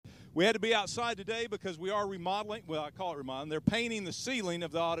We had to be outside today because we are remodeling. Well, I call it remodeling. They're painting the ceiling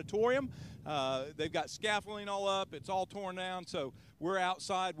of the auditorium. They've got scaffolding all up. It's all torn down, so we're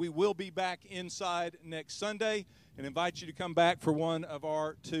outside. We will be back inside next Sunday and invite you to come back for one of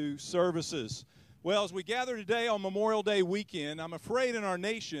our 2 services. Well, as we gather today on Memorial Day weekend, I'm afraid in our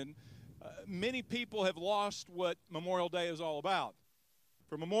nation, many people have lost what Memorial Day is all about.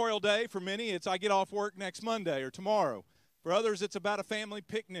 For Memorial Day, for many, it's I get off work next Monday or tomorrow. For others, it's about a family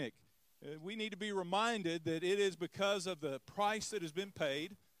picnic. We need to be reminded that it is because of the price that has been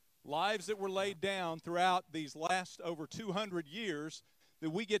paid, lives that were laid down throughout these last over 200 years,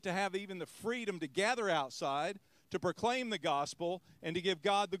 that we get to have even the freedom to gather outside, to proclaim the gospel, and to give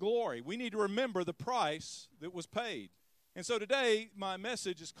God the glory. We need to remember the price that was paid. And so today, my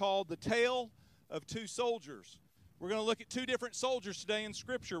message is called The Tale of Two Soldiers. We're going to look at 2 different soldiers today in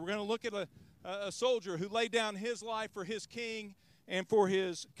Scripture. We're going to look at a soldier who laid down his life for his king and for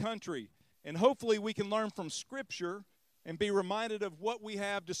his country. And hopefully we can learn from Scripture and be reminded of what we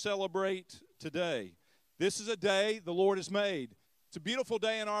have to celebrate today. This is a day the Lord has made. It's a beautiful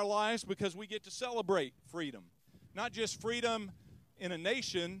day in our lives because we get to celebrate freedom. Not just freedom in a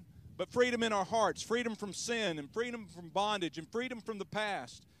nation, but freedom in our hearts, freedom from sin and freedom from bondage and freedom from the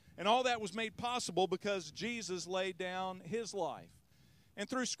past. And all that was made possible because Jesus laid down his life. And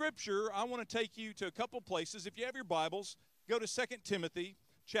through Scripture, I want to take you to a couple places. If you have your Bibles, go to 2 Timothy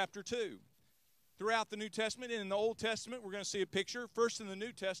chapter 2. Throughout the New Testament and in the Old Testament, we're going to see a picture. First in the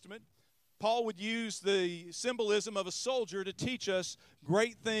New Testament, Paul would use the symbolism of a soldier to teach us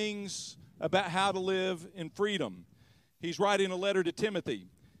great things about how to live in freedom. He's writing a letter to Timothy,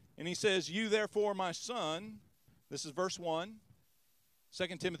 and he says, "You therefore, my son," this is verse 1,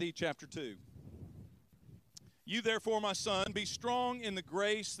 2 Timothy chapter 2. "You therefore, my son, be strong in the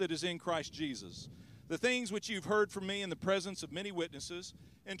grace that is in Christ Jesus. The things which you've heard from me in the presence of many witnesses,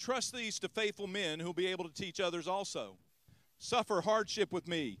 entrust these to faithful men who will be able to teach others also. Suffer hardship with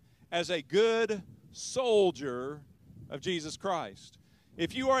me as a good soldier of Jesus Christ."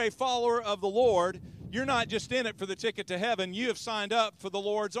 If you are a follower of the Lord, you're not just in it for the ticket to heaven. You have signed up for the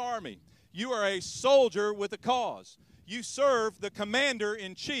Lord's army. You are a soldier with a cause. You serve the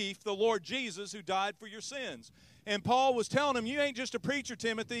commander-in-chief, the Lord Jesus, who died for your sins. And Paul was telling him, you ain't just a preacher,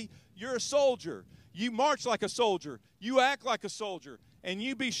 Timothy. You're a soldier. You march like a soldier. You act like a soldier. And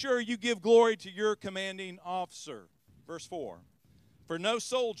you be sure you give glory to your commanding officer. Verse 4. "For no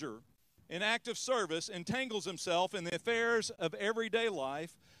soldier in active service entangles himself in the affairs of everyday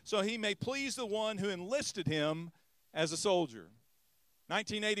life, so he may please the one who enlisted him as a soldier."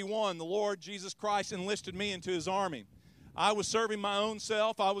 1981, the Lord Jesus Christ enlisted me into his army. I was serving my own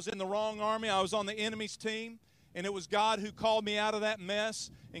self. I was in the wrong army. I was on the enemy's team. And it was God who called me out of that mess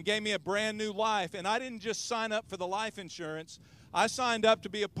and gave me a brand new life. And I didn't just sign up for the life insurance. I signed up to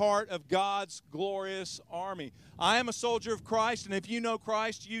be a part of God's glorious army. I am a soldier of Christ, and if you know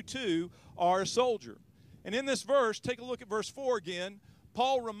Christ, you too are a soldier. And in this verse, take a look at verse 4 again.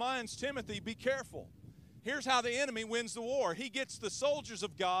 Paul reminds Timothy, be careful. Here's how the enemy wins the war. He gets the soldiers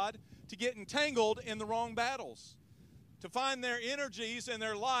of God to get entangled in the wrong battles, to find their energies and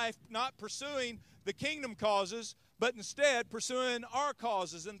their life not pursuing the kingdom causes, but instead pursuing our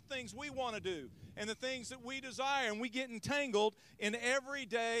causes and things we want to do and the things that we desire, and we get entangled in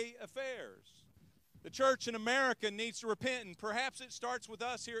everyday affairs. The church in America needs to repent, and perhaps it starts with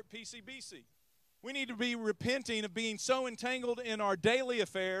us here at PCBC. We need to be repenting of being so entangled in our daily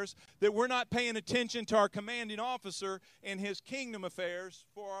affairs that we're not paying attention to our commanding officer and his kingdom affairs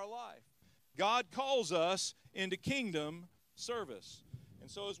for our life. God calls us into kingdom service. And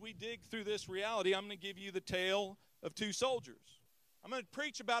so as we dig through this reality, I'm going to give you the tale of 2 soldiers. I'm going to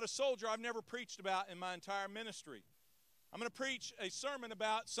preach about a soldier I've never preached about in my entire ministry. I'm going to preach a sermon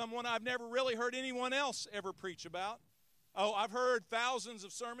about someone I've never really heard anyone else ever preach about. Oh, I've heard thousands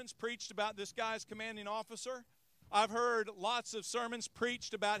of sermons preached about this guy's commanding officer. I've heard lots of sermons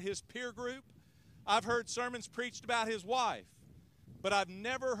preached about his peer group. I've heard sermons preached about his wife. But I've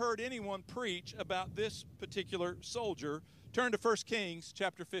never heard anyone preach about this particular soldier. Turn to 1 Kings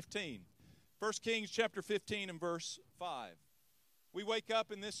chapter 15. 1 Kings chapter 15 and verse 5. We wake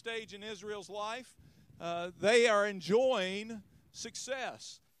up in this stage in Israel's life. They are enjoying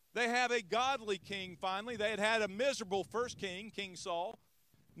success. They have a godly king finally. They had had a miserable first king, King Saul.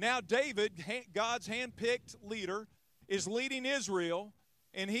 Now David, God's hand-picked leader, is leading Israel,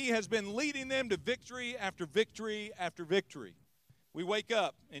 and he has been leading them to victory after victory after victory. We wake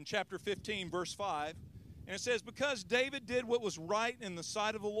up in chapter 15, verse 5, and it says, "Because David did what was right in the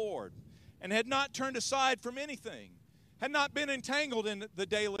sight of the Lord, and had not turned aside from anything, had not been entangled in the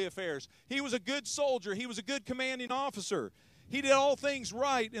daily affairs. He was a good soldier. He was a good commanding officer. He did all things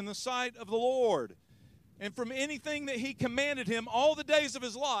right in the sight of the Lord, and from anything that he commanded him all the days of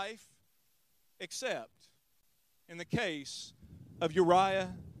his life, except in the case of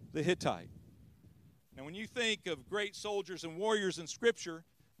Uriah the Hittite. Now, when you think of great soldiers and warriors in Scripture,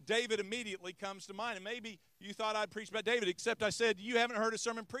 David immediately comes to mind. And maybe you thought I'd preach about David, except I said you haven't heard a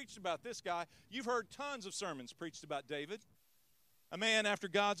sermon preached about this guy. You've heard tons of sermons preached about David. A man after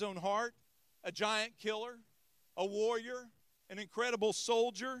God's own heart, a giant killer, a warrior, an incredible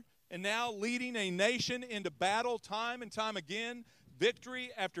soldier, and now leading a nation into battle time and time again, victory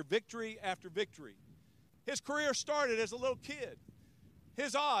after victory after victory. His career started as a little kid.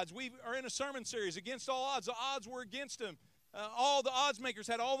 His odds, we are in a sermon series, Against All Odds. The odds were against him. All the odds makers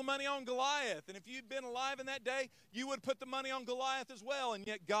had all the money on Goliath. And if you'd been alive in that day, you would put the money on Goliath as well. And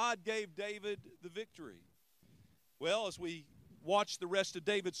yet God gave David the victory. Well, as we watch the rest of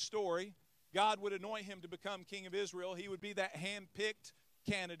David's story, God would anoint him to become king of Israel. He would be that hand-picked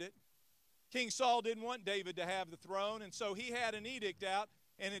candidate. King Saul didn't want David to have the throne, and so he had an edict out,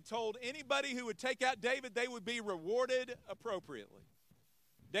 and it told anybody who would take out David, they would be rewarded appropriately.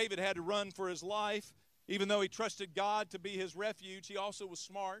 David had to run for his life. Even though he trusted God to be his refuge, he also was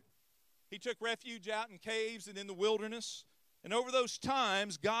smart. He took refuge out in caves and in the wilderness. And over those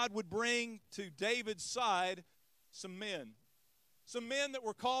times, God would bring to David's side some men. Some men that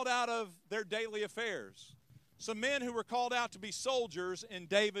were called out of their daily affairs. Some men who were called out to be soldiers in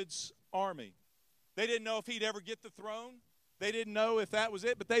David's army. They didn't know if he'd ever get the throne. They didn't know if that was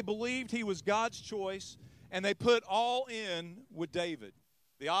it, but they believed he was God's choice, and they put all in with David.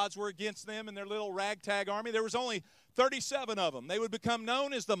 The odds were against them in their little ragtag army. There was only 37 of them. They would become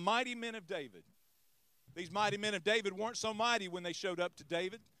known as the mighty men of David. These mighty men of David weren't so mighty when they showed up to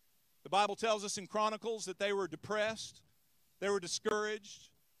David. The Bible tells us in Chronicles that they were depressed, they were discouraged,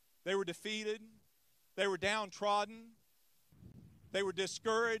 they were defeated, they were downtrodden, they were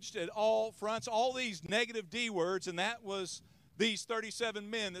discouraged at all fronts, all these negative D words, and that was these 37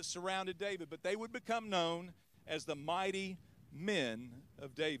 men that surrounded David. But they would become known as the mighty men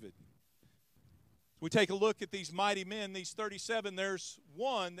of David. We take a look at these mighty men, these 37. There's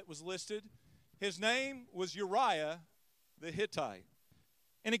one that was listed. His name was Uriah the Hittite.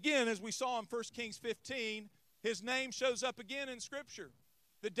 And again, as we saw in 1 Kings 15, his name shows up again in Scripture.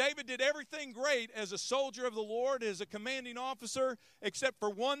 That David did everything great as a soldier of the Lord, as a commanding officer, except for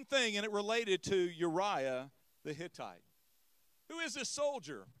one thing, and it related to Uriah the Hittite. Who is this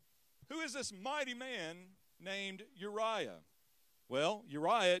soldier? Who is this mighty man named Uriah? Well,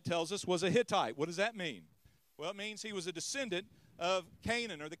 Uriah, it tells us, was a Hittite. What does that mean? Well, it means he was a descendant of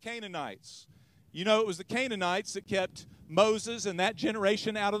Canaan, or the Canaanites. You know, it was the Canaanites that kept Moses and that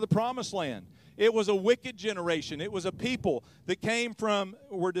generation out of the promised land. It was a wicked generation. It was a people that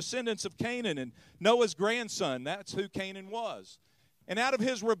were descendants of Canaan, and Noah's grandson, that's who Canaan was. And out of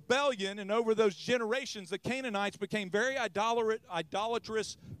his rebellion and over those generations, the Canaanites became very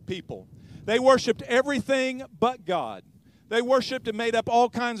idolatrous people. They worshiped everything but God. They worshiped and made up all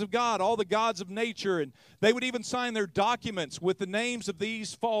kinds of God, all the gods of nature, and they would even sign their documents with the names of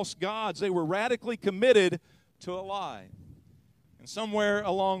these false gods. They were radically committed to a lie. And somewhere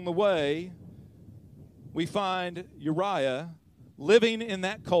along the way, we find Uriah living in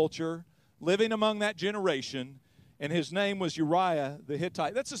that culture, living among that generation, and his name was Uriah the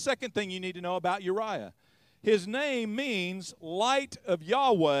Hittite. That's the second thing you need to know about Uriah. His name means light of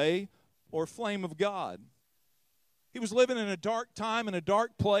Yahweh or flame of God. He was living in a dark time, in a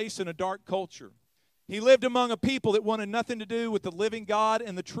dark place, in a dark culture. He lived among a people that wanted nothing to do with the living God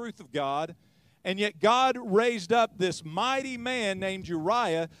and the truth of God. And yet God raised up this mighty man named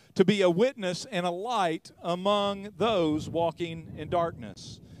Uriah to be a witness and a light among those walking in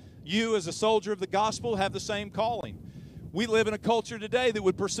darkness. You, as a soldier of the gospel, have the same calling. We live in a culture today that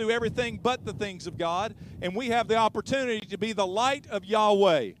would pursue everything but the things of God, and we have the opportunity to be the light of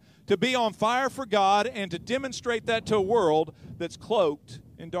Yahweh, to be on fire for God, and to demonstrate that to a world that's cloaked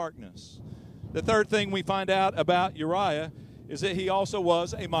in darkness. The third thing we find out about Uriah is that he also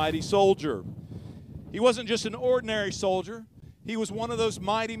was a mighty soldier. He wasn't just an ordinary soldier. He was one of those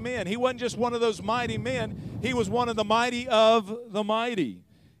mighty men. He wasn't just one of those mighty men. He was one of the mighty of the mighty.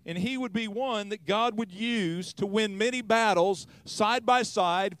 And he would be one that God would use to win many battles side by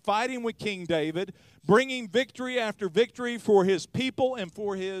side, fighting with King David, bringing victory after victory for his people and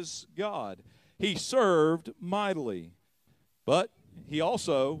for his God. He served mightily. But he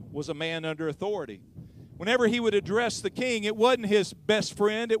also was a man under authority. Whenever he would address the king, it wasn't his best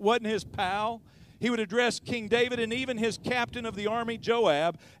friend, it wasn't his pal. He would address King David and even his captain of the army,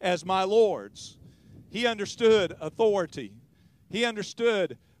 Joab, as my lords. He understood authority. He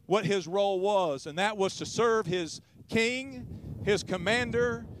understood what his role was, and that was to serve his king, his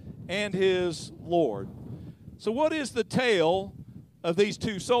commander, and his Lord. So what is the tale of these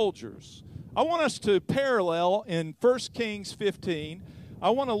two soldiers? I want us to parallel in 1 Kings 15. I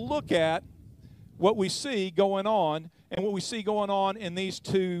want to look at what we see going on and what we see going on in these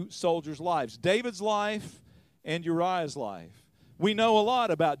two soldiers' lives, David's life and Uriah's life. We know a lot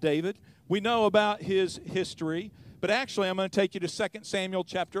about David. We know about his history. But actually, I'm going to take you to 2 Samuel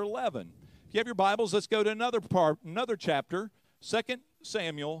chapter 11. If you have your Bibles, let's go to another chapter, 2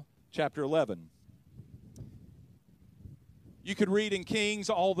 Samuel chapter 11. You could read in Kings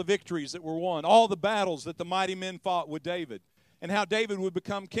all the victories that were won, all the battles that the mighty men fought with David, and how David would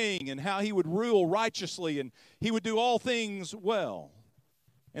become king, and how he would rule righteously, and he would do all things well.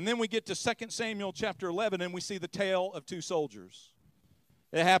 And then we get to 2 Samuel chapter 11, and we see the tale of two soldiers.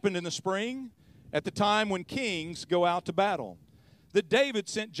 It happened in the spring, at the time when kings go out to battle, that David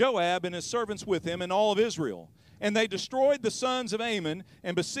sent Joab and his servants with him and all of Israel. And they destroyed the sons of Ammon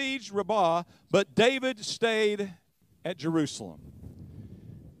and besieged Rabbah, but David stayed at Jerusalem.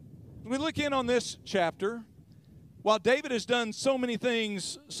 We look in on this chapter. While David has done so many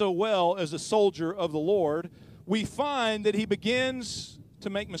things so well as a soldier of the Lord, we find that he begins to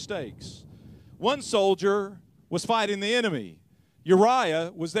make mistakes. One soldier was fighting the enemy.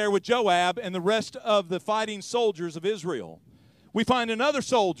 Uriah was there with Joab and the rest of the fighting soldiers of Israel. We find another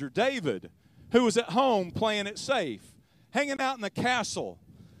soldier, David, who was at home playing it safe, hanging out in the castle,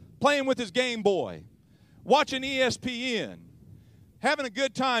 playing with his Game Boy, watching ESPN, having a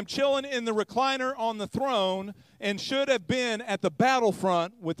good time, chilling in the recliner on the throne, and should have been at the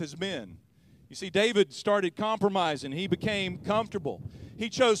battlefront with his men. You see, David started compromising. He became comfortable. He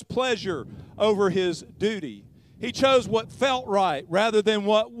chose pleasure over his duty. He chose what felt right rather than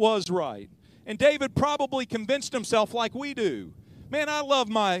what was right. And David probably convinced himself like we do. Man, I love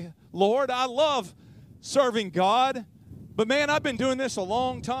my Lord. I love serving God. But man, I've been doing this a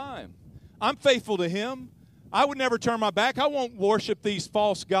long time. I'm faithful to Him. I would never turn my back. I won't worship these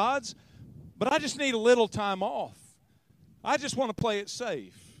false gods. But I just need a little time off. I just want to play it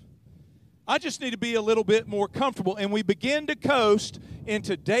safe. I just need to be a little bit more comfortable. And we begin to coast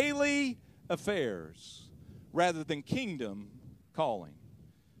into daily affairs rather than kingdom calling.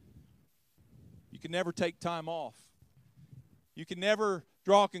 You can never take time off. You can never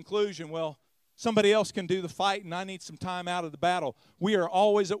draw a conclusion, well, somebody else can do the fight and I need some time out of the battle. We are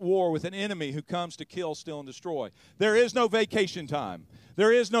always at war with an enemy who comes to kill, steal, and destroy. There is no vacation time.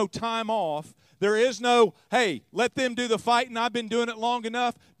 There is no time off. There is no, hey, let them do the fighting. I've been doing it long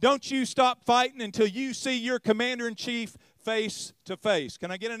enough. Don't you stop fighting until you see your commander-in-chief face to face. Can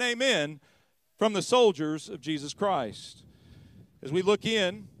I get an amen from the soldiers of Jesus Christ? As we look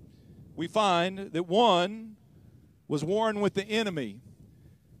in, we find that one was warring with the enemy.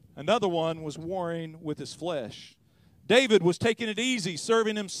 Another one was warring with his flesh. David was taking it easy,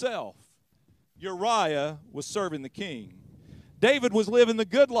 serving himself. Uriah was serving the king. David was living the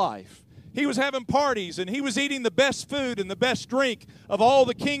good life. He was having parties, and he was eating the best food and the best drink of all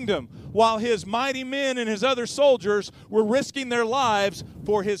the kingdom, while his mighty men and his other soldiers were risking their lives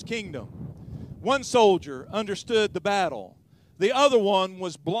for his kingdom. One soldier understood the battle. The other one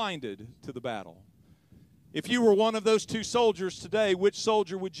was blinded to the battle. If you were one of those two soldiers today, which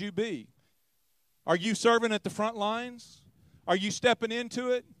soldier would you be? Are you serving at the front lines? Are you stepping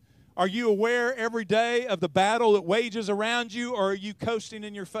into it? Are you aware every day of the battle that wages around you, or are you coasting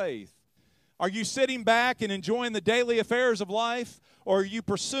in your faith? Are you sitting back and enjoying the daily affairs of life, or are you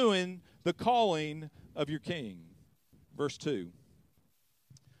pursuing the calling of your king? Verse 2.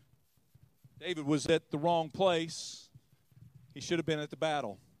 David was at the wrong place. He should have been at the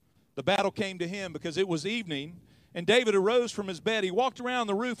battle. The battle came to him because it was evening, and David arose from his bed. He walked around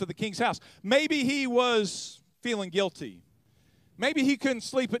the roof of the king's house. Maybe he was feeling guilty. Maybe he couldn't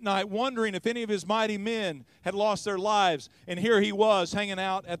sleep at night, wondering if any of his mighty men had lost their lives, and here he was hanging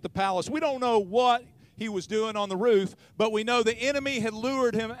out at the palace. We don't know what he was doing on the roof, but we know the enemy had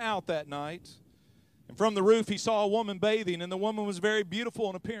lured him out that night. And from the roof he saw a woman bathing, and the woman was very beautiful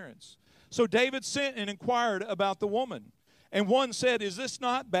in appearance. So David sent and inquired about the woman. And one said, "Is this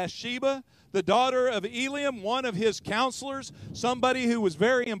not Bathsheba, the daughter of Eliam, one of his counselors, somebody who was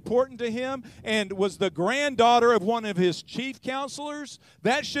very important to him and was the granddaughter of one of his chief counselors?"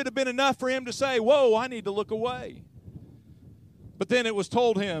 That should have been enough for him to say, "Whoa, I need to look away." But then it was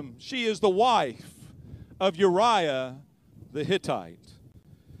told him, "She is the wife of Uriah the Hittite."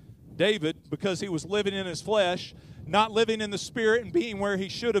 David, because he was living in his flesh, not living in the spirit and being where he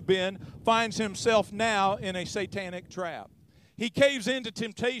should have been, finds himself now in a satanic trap. He caves into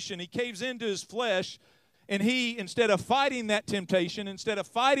temptation. He caves into his flesh, And he, instead of fighting that temptation, instead of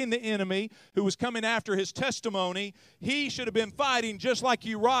fighting the enemy who was coming after his testimony, he should have been fighting just like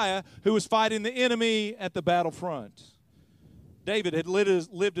Uriah, who was fighting the enemy at the battlefront. David had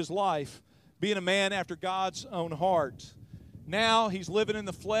lived his life being a man after God's own heart. Now he's living in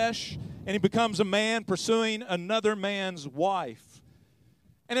the flesh, and he becomes a man pursuing another man's wife.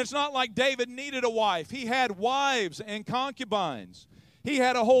 And it's not like David needed a wife. He had wives and concubines. He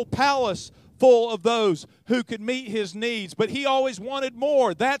had a whole palace full of those who could meet his needs, but he always wanted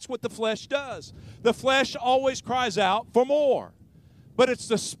more. That's what the flesh does. The flesh always cries out for more. But it's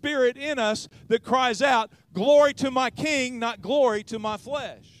the Spirit in us that cries out, glory to my King, not glory to my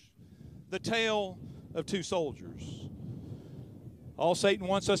flesh. The tale of two soldiers. All Satan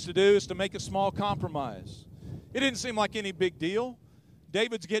wants us to do is to make a small compromise. It didn't seem like any big deal.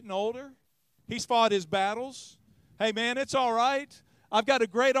 David's getting older. He's fought his battles. Hey, man, it's all right. I've got a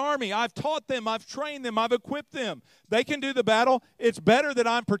great army. I've taught them. I've trained them. I've equipped them. They can do the battle. It's better that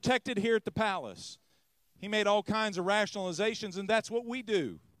I'm protected here at the palace. He made all kinds of rationalizations, and that's what we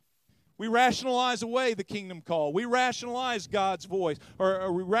do. We rationalize away the kingdom call. We rationalize God's voice, or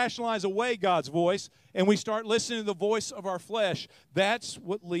we rationalize away God's voice, and we start listening to the voice of our flesh. That's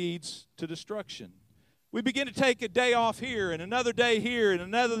what leads to destruction. We begin to take a day off here and another day here and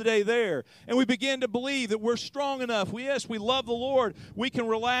another day there, and we begin to believe that we're strong enough. Yes, we love the Lord. We can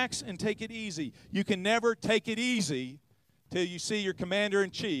relax and take it easy. You can never take it easy till you see your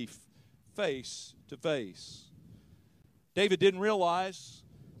commander-in-chief face to face. David didn't realize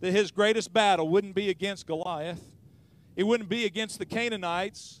that his greatest battle wouldn't be against Goliath. It wouldn't be against the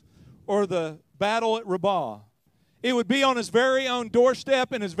Canaanites or the battle at Rabbah. It would be on his very own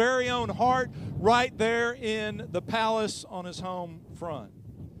doorstep, in his very own heart, right there in the palace on his home front.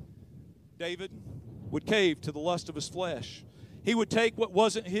 David would cave to the lust of his flesh. He would take what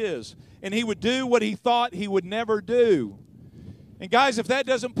wasn't his, and he would do what he thought he would never do. And guys, if that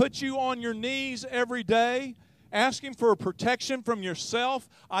doesn't put you on your knees every day, asking for protection from yourself,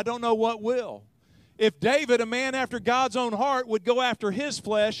 I don't know what will. If David, a man after God's own heart, would go after his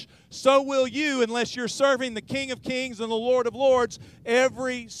flesh, so will you unless you're serving the King of Kings and the Lord of Lords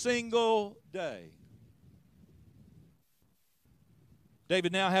every single day.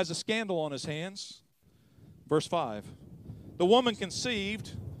 David now has a scandal on his hands. Verse 5. The woman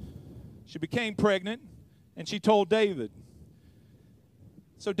conceived, she became pregnant, and she told David.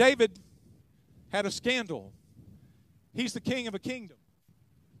 So David had a scandal. He's the king of a kingdom.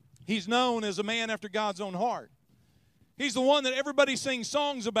 He's known as a man after God's own heart. He's the one that everybody sings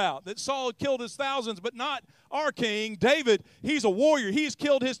songs about, that Saul had killed his thousands, but not our king. David, he's a warrior. He's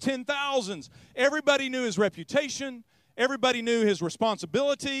killed his 10,000s. Everybody knew his reputation. Everybody knew his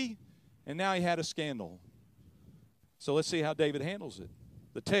responsibility. And now he had a scandal. So let's see how David handles it.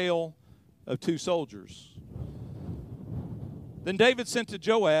 The tale of two soldiers. Then David sent to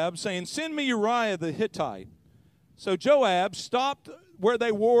Joab, saying, send me Uriah the Hittite. So Joab stopped where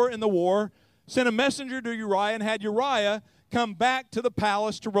they were in the war, sent a messenger to Uriah, and had Uriah come back to the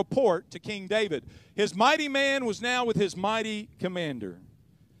palace to report to King David. His mighty man was now with his mighty commander.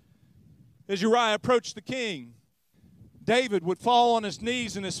 As Uriah approached the king, David would fall on his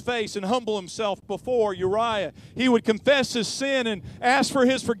knees and his face and humble himself before Uriah. He would confess his sin and ask for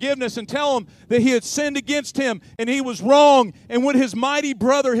his forgiveness and tell him that he had sinned against him and he was wrong. And would his mighty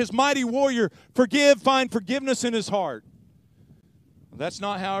brother, his mighty warrior, find forgiveness in his heart? That's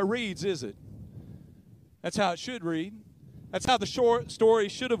not how it reads, is it? That's how it should read. That's how the short story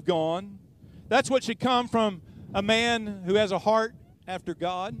should have gone. That's what should come from a man who has a heart after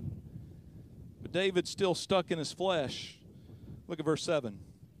God. But David's still stuck in his flesh. Look at verse 7.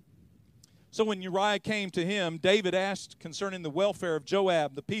 So when Uriah came to him, David asked concerning the welfare of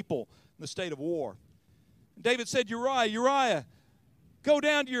Joab, the people, in the state of war. And David said, Uriah, go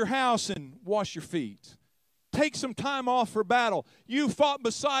down to your house and wash your feet. Take some time off for battle. You fought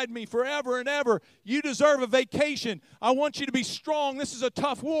beside me forever and ever. You deserve a vacation. I want you to be strong. This is a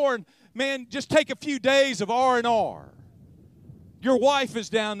tough war. And man, just take a few days of R&R. Your wife is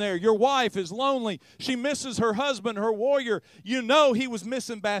down there. Your wife is lonely. She misses her husband, her warrior. You know he was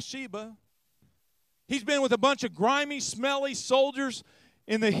missing Bathsheba. He's been with a bunch of grimy, smelly soldiers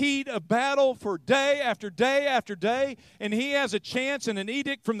in the heat of battle for day after day after day, and he has a chance and an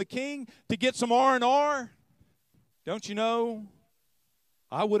edict from the king to get some R&R. Don't you know,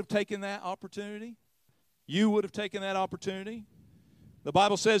 I would have taken that opportunity. You would have taken that opportunity. The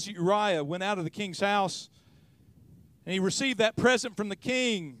Bible says Uriah went out of the king's house and he received that present from the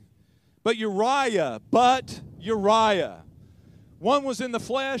king. But Uriah, one was in the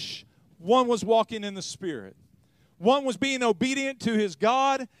flesh, one was walking in the spirit. One was being obedient to his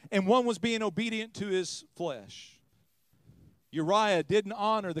God, and one was being obedient to his flesh. Uriah didn't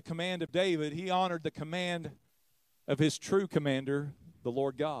honor the command of David. He honored the command of his true commander, the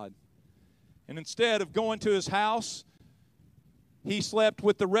Lord God. And instead of going to his house, he slept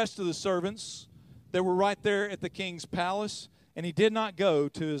with the rest of the servants that were right there at the king's palace, and he did not go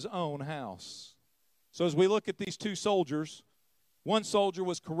to his own house. So as we look at these two soldiers, one soldier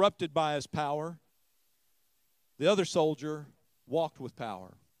was corrupted by his power. The other soldier walked with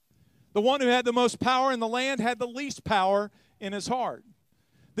power. The one who had the most power in the land had the least power in his heart.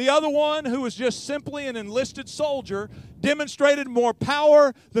 The other one, who was just simply an enlisted soldier, demonstrated more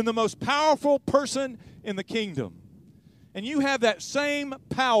power than the most powerful person in the kingdom. And you have that same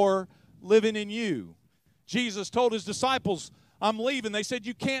power living in you. Jesus told his disciples, I'm leaving. They said,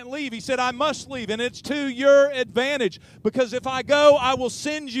 you can't leave. He said, I must leave, and it's to your advantage, because if I go, I will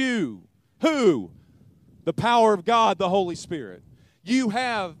send you. Who? The power of God, the Holy Spirit. You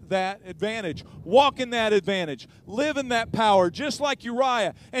have that advantage. Walk in that advantage. Live in that power, just like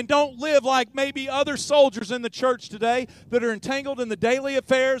Uriah. And don't live like maybe other soldiers in the church today that are entangled in the daily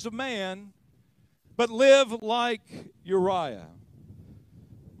affairs of man, but live like Uriah.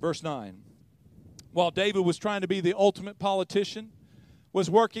 Verse 9. While David was trying to be the ultimate politician,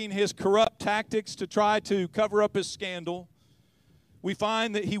 was working his corrupt tactics to try to cover up his scandal, we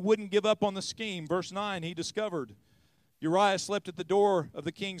find that he wouldn't give up on the scheme. Verse 9, he discovered Uriah slept at the door of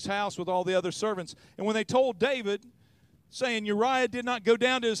the king's house with all the other servants. And when they told David, saying Uriah did not go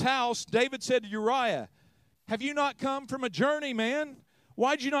down to his house, David said to Uriah, have you not come from a journey, man?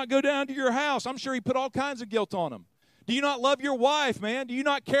 Why did you not go down to your house? I'm sure he put all kinds of guilt on him. Do you not love your wife, man? Do you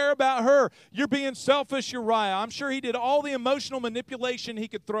not care about her? You're being selfish, Uriah. I'm sure he did all the emotional manipulation he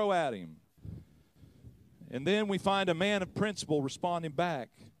could throw at him. And then we find a man of principle responding back.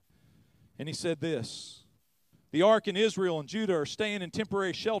 And he said this, the ark and Israel and Judah are staying in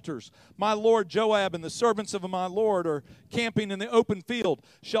temporary shelters. My lord Joab and the servants of my lord are camping in the open field.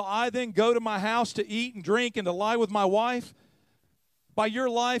 Shall I then go to my house to eat and drink and to lie with my wife? By your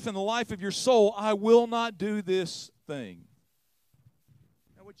life and the life of your soul, I will not do this thing.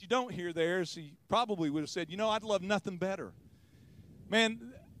 Now, what you don't hear there is he probably would have said, you know, I'd love nothing better.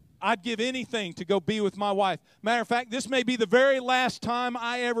 Man, I'd give anything to go be with my wife. Matter of fact, this may be the very last time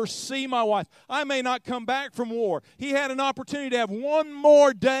I ever see my wife. I may not come back from war. He had an opportunity to have one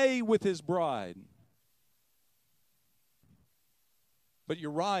more day with his bride. But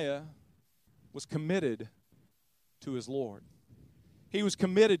Uriah was committed to his Lord. He was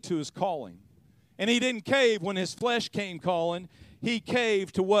committed to his calling. And he didn't cave when his flesh came calling. He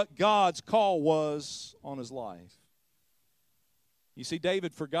caved to what God's call was on his life. You see,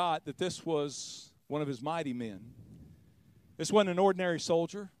 David forgot that this was one of his mighty men. This wasn't an ordinary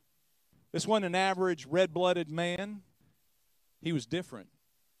soldier. This wasn't an average red-blooded man. He was different.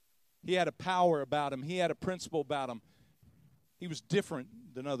 He had a power about him. He had a principle about him. He was different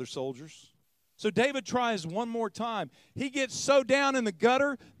than other soldiers. So David tries one more time. He gets so down in the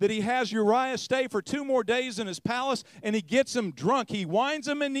gutter that he has Uriah stay for 2 more days in his palace, and he gets him drunk. He wines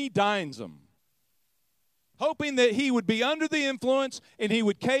him and he dines him, hoping that he would be under the influence and he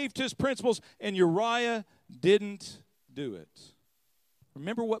would cave to his principles, and Uriah didn't do it.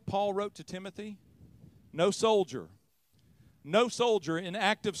 Remember what Paul wrote to Timothy? No soldier in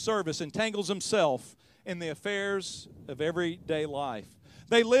active service entangles himself in the affairs of everyday life.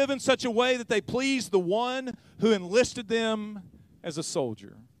 They live in such a way that they please the one who enlisted them as a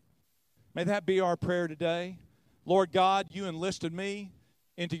soldier. May that be our prayer today. Lord God, you enlisted me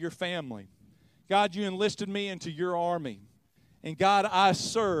into your family. God, you enlisted me into your army. And God, I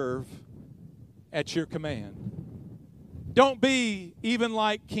serve at your command. Don't be even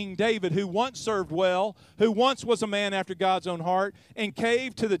like King David, who once served well, who once was a man after God's own heart, and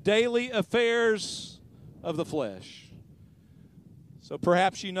caved to the daily affairs of the flesh. So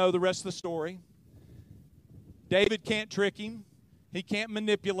perhaps you know the rest of the story. David can't trick him. He can't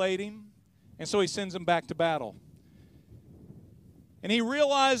manipulate him. And so he sends him back to battle. And he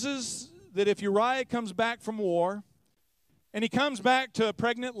realizes that if Uriah comes back from war, and he comes back to a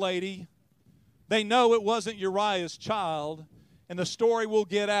pregnant lady, they know it wasn't Uriah's child, and the story will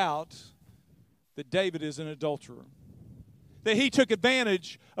get out that David is an adulterer. That he took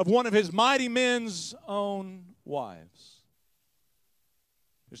advantage of one of his mighty men's own wives.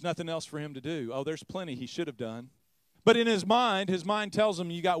 There's nothing else for him to do. Oh, there's plenty he should have done. But in his mind tells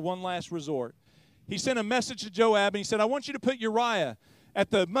him you got one last resort. He sent a message to Joab, and he said, I want you to put Uriah at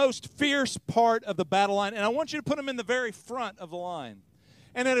the most fierce part of the battle line, and I want you to put him in the very front of the line.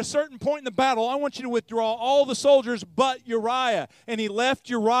 And at a certain point in the battle, I want you to withdraw all the soldiers but Uriah. And he left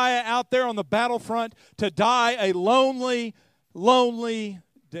Uriah out there on the battlefront to die a lonely, lonely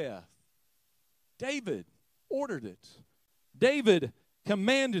death. David ordered it. David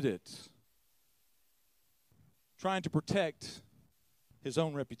commanded it, trying to protect his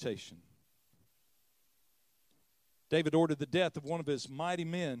own reputation. David ordered the death of one of his mighty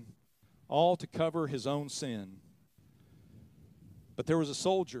men, all to cover his own sin. But there was a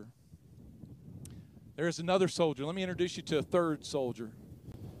soldier. There is another soldier. Let me introduce you to a third soldier.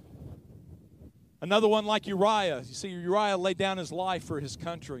 Another one like Uriah. You see, Uriah laid down his life for his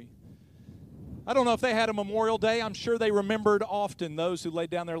country. I don't know if they had a Memorial Day. I'm sure they remembered often those who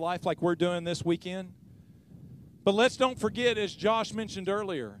laid down their life like we're doing this weekend. But let's don't forget, as Josh mentioned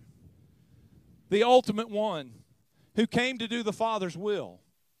earlier, the ultimate one who came to do the Father's will,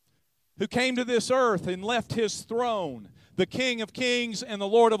 who came to this earth and left his throne, the King of Kings and the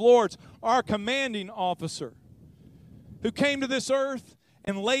Lord of Lords, our commanding officer, who came to this earth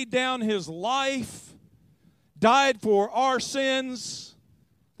and laid down his life, died for our sins,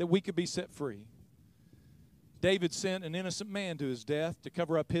 that we could be set free. David sent an innocent man to his death to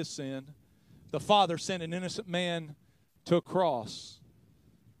cover up his sin. The Father sent an innocent man to a cross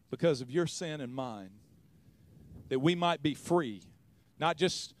because of your sin and mine, that we might be free, not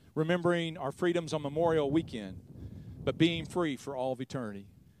just remembering our freedoms on Memorial Weekend, but being free for all of eternity.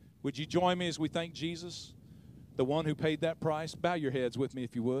 Would you join me as we thank Jesus, the one who paid that price? Bow your heads with me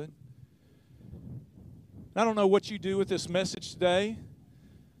if you would. I don't know what you do with this message today,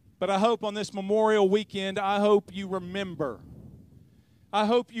 but I hope on this Memorial Weekend, I hope you remember. I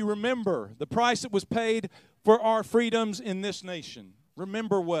hope you remember the price that was paid for our freedoms in this nation.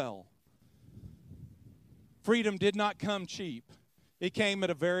 Remember well. Freedom did not come cheap. It came at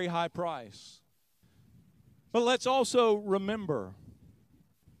a very high price. But let's also remember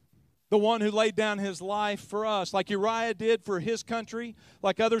the one who laid down his life for us, like Uriah did for his country,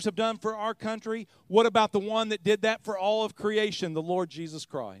 like others have done for our country. What about the one that did that for all of creation, the Lord Jesus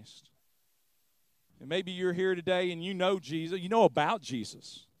Christ? And maybe you're here today and you know Jesus, you know about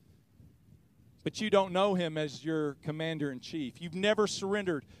Jesus, but you don't know him as your commander-in-chief. You've never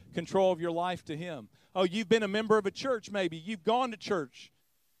surrendered control of your life to him. Oh, you've been a member of a church maybe. You've gone to church.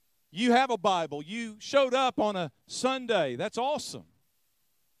 You have a Bible. You showed up on a Sunday. That's awesome.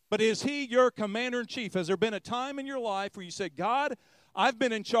 But is he your commander-in-chief? Has there been a time in your life where you said, God, I've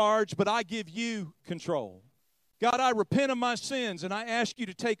been in charge, but I give you control. God, I repent of my sins, and I ask you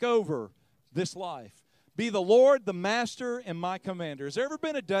to take over this life. Be the Lord, the master, and my commander. Has there ever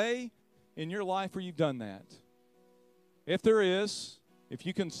been a day in your life where you've done that? If there is, if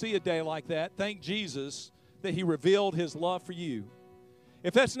you can see a day like that, thank Jesus that he revealed his love for you.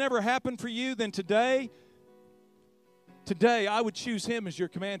 If that's never happened for you, then today I would choose him as your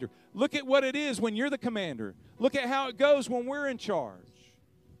commander. Look at what it is when you're the commander. Look at how it goes when we're in charge.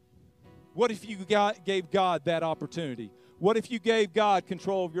 What if you gave God that opportunity? What if you gave God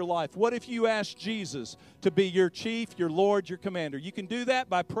control of your life? What if you asked Jesus to be your chief, your Lord, your commander? You can do that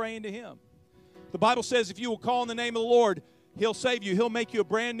by praying to him. The Bible says if you will call on the name of the Lord, he'll save you. He'll make you a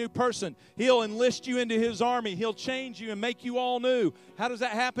brand new person. He'll enlist you into his army. He'll change you and make you all new. How does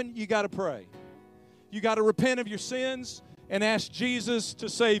that happen? You got to pray. You got to repent of your sins and ask Jesus to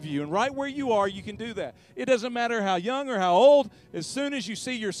save you. And right where you are, you can do that. It doesn't matter how young or how old. As soon as you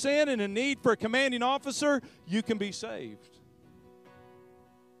see your sin and a need for a commanding officer, you can be saved.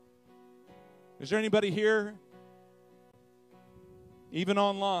 Is there anybody here, even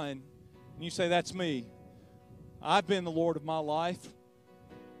online, and you say, that's me? I've been the Lord of my life.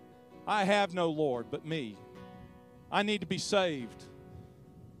 I have no Lord but me. I need to be saved.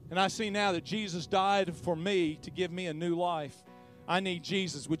 And I see now that Jesus died for me to give me a new life. I need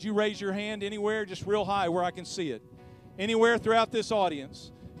Jesus. Would you raise your hand anywhere, just real high where I can see it? Anywhere throughout this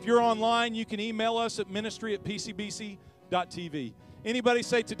audience. If you're online, you can email us at ministry@pcbc.tv. Anybody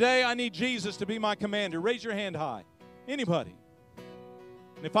say, today I need Jesus to be my commander? Raise your hand high. Anybody?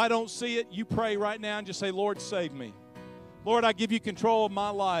 And if I don't see it, you pray right now and just say, Lord, save me. Lord, I give you control of my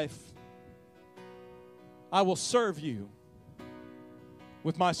life. I will serve you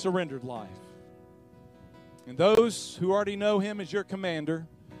with my surrendered life. And those who already know him as your commander,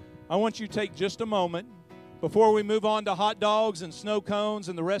 I want you to take just a moment before we move on to hot dogs and snow cones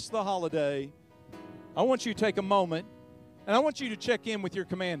and the rest of the holiday. I want you to take a moment and I want you to check in with your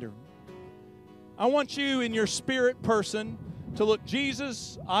commander. I want you in your spirit person to look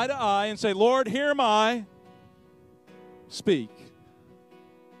Jesus eye to eye and say, Lord, here am I. Speak.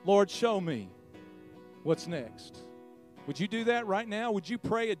 Lord, show me what's next. Would you do that right now? Would you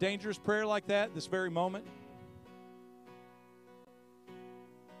pray a dangerous prayer like that this very moment?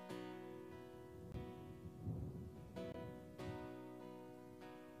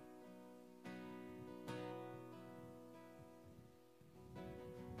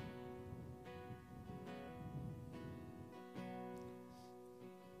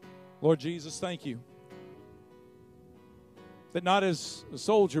 Lord Jesus, thank you that not as a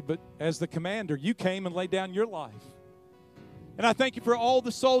soldier, but as the commander, you came and laid down your life. And I thank you for all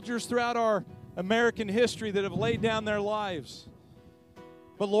the soldiers throughout our American history that have laid down their lives.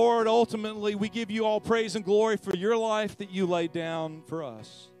 But Lord, ultimately, we give you all praise and glory for your life that you laid down for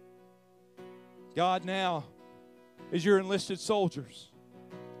us. God, now, as your enlisted soldiers,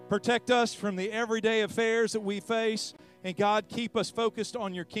 protect us from the everyday affairs that we face, and God, keep us focused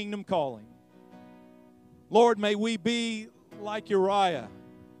on your kingdom calling. Lord, may we be like Uriah,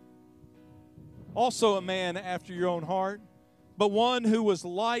 also a man after your own heart, but one who was the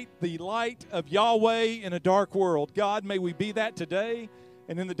light of Yahweh in a dark world. God, may we be that today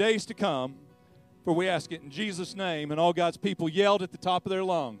and in the days to come, for we ask it in Jesus' name. And all God's people yelled at the top of their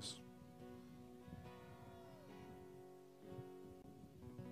lungs.